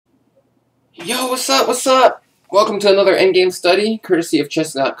Yo, what's up? What's up? Welcome to another Endgame Study, courtesy of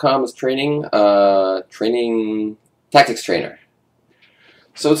Chess.com's training tactics trainer.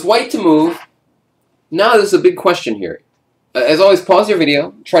 So it's white to move. Now there's a big question here. As always, pause your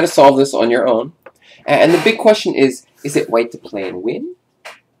video, try to solve this on your own. And the big question is it white to play and win,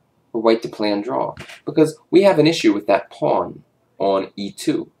 or white to play and draw? Because we have an issue with that pawn on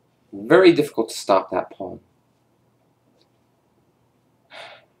e2. Very difficult to stop that pawn.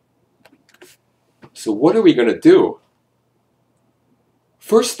 So what are we going to do?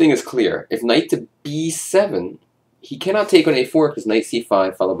 First thing is clear. If knight to b7, he cannot take on a4 because knight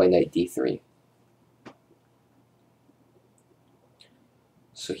c5 followed by knight d3.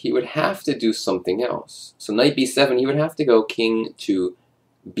 So he would have to do something else. So knight b7, he would have to go king to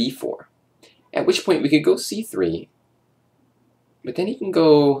b4. At which point we could go c3. But then he can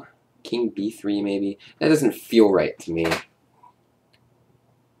go king b3 maybe. That doesn't feel right to me.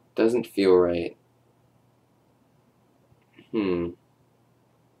 Doesn't feel right.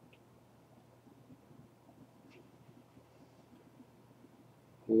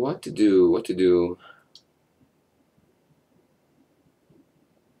 What to do? What to do?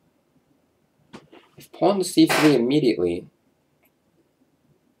 If pawn to c3 immediately,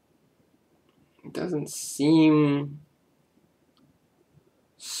 it doesn't seem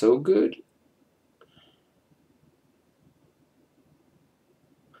so good.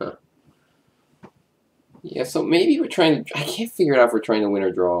 Huh. Yeah, so maybe we're trying to... I can't figure it out if we're trying to win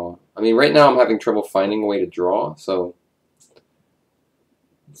or draw. I mean, right now I'm having trouble finding a way to draw, so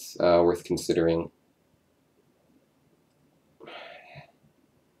it's worth considering. I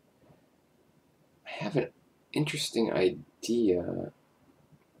have an interesting idea,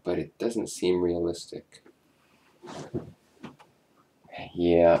 but it doesn't seem realistic.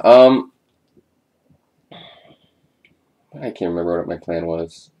 Yeah, I can't remember what my plan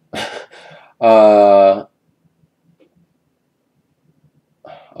was.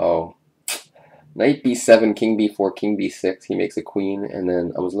 Oh, knight b7, king b4, king b6, he makes a queen, and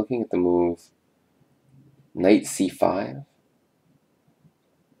then I was looking at the move knight c5,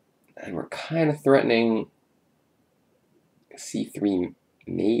 and we're kind of threatening c3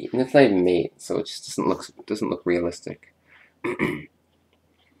 mate, and it's not even mate, so it just doesn't look realistic.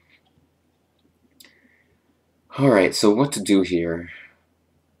 Alright, so what to do here?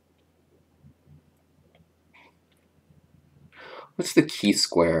 What's the key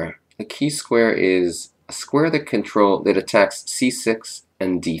square? The key square is a square that attacks c6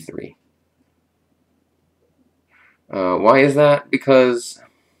 and d3. Why is that? Because,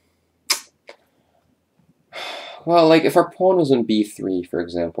 well, like if our pawn was on b3, for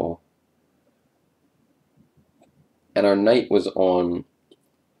example, and our knight was on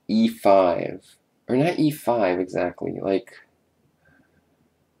e5, or not e5 exactly, like,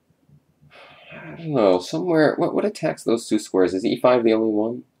 I don't know, somewhere, what attacks those two squares? Is e5 the only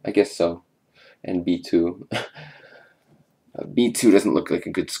one? I guess so. And b2. b2 doesn't look like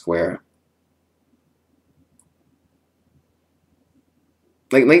a good square.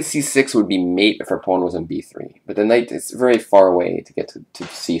 Like, knight c6 would be mate if our pawn was on b3, but the knight is very far away to get to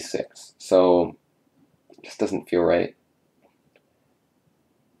c6, so it just doesn't feel right.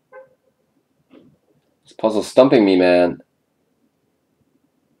 This puzzle's stumping me, man.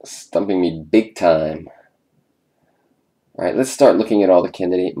 Stumping me big time. Alright, let's start looking at all the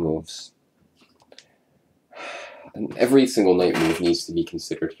candidate moves. And every single knight move needs to be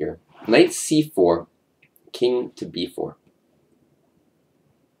considered here. Knight c4, king to b4.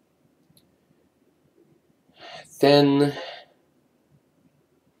 Then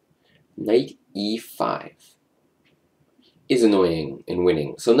knight e5 is annoying in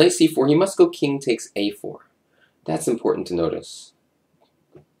winning. So knight c4, he must go king takes a4. That's important to notice.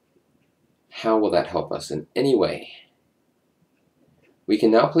 How will that help us in any way? We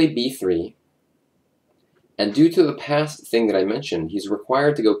can now play b3, and due to the past thing that I mentioned, he's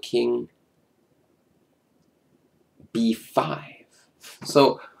required to go king b5.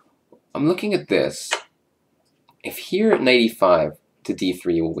 So I'm looking at this. If here knight e5 to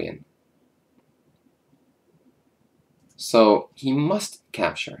d3 will win. So he must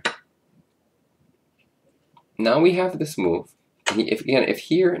capture. Now we have this move. If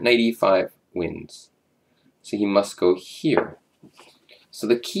here knight e5 wins, so he must go here. So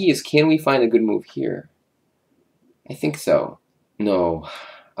the key is, can we find a good move here? I think so. No.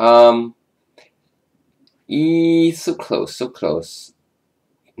 So close, so close.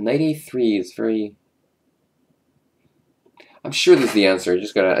 Knight a3 is very... I'm sure this is the answer. I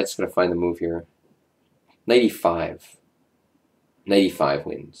just gotta find the move here. Knight e5. Knight e5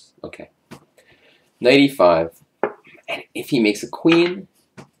 wins. Okay. Knight e5. And if he makes a queen,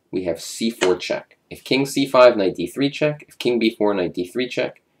 we have c4 check. If king c5, knight d3 check. If king b4, knight d3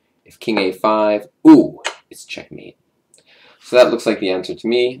 check. If king a5, ooh, it's checkmate. So that looks like the answer to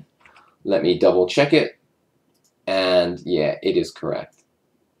me. Let me double check it. And yeah, it is correct.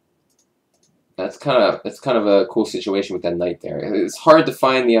 That's kind of a cool situation with that knight there. It's hard to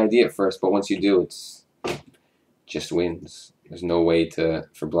find the idea at first, but once you do, it's just wins. There's no way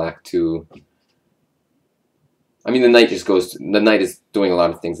for black to. I mean, the knight is doing a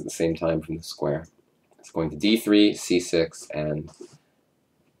lot of things at the same time from the square. It's going to d3, c6, and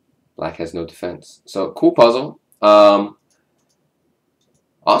black has no defense. So cool puzzle.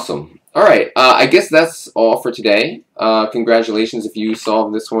 Awesome. All right, I guess that's all for today. Congratulations if you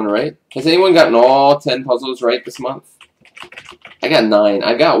solved this one right. Has anyone gotten all 10 puzzles right this month? I got 9.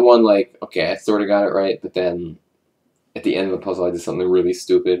 I got one like, okay, I sort of got it right, but then at the end of the puzzle I did something really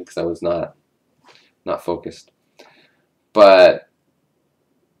stupid because I was not focused. But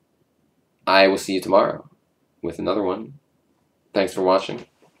I will see you tomorrow with another one. Thanks for watching.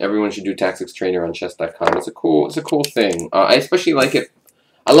 Everyone should do Tactics Trainer on chess.com. It's a cool thing. I especially like it.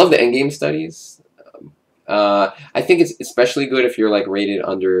 I love the endgame studies. I think it's especially good if you're like rated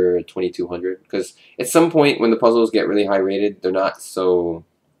under 2200, because at some point when the puzzles get really high rated, they're not so.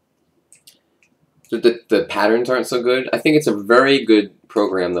 The patterns aren't so good. I think it's a very good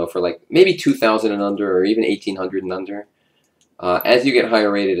program though for like maybe 2000 and under, or even 1800 and under. As you get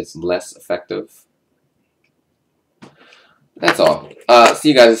higher rated, it's less effective. That's all. See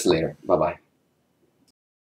you guys later. Bye bye.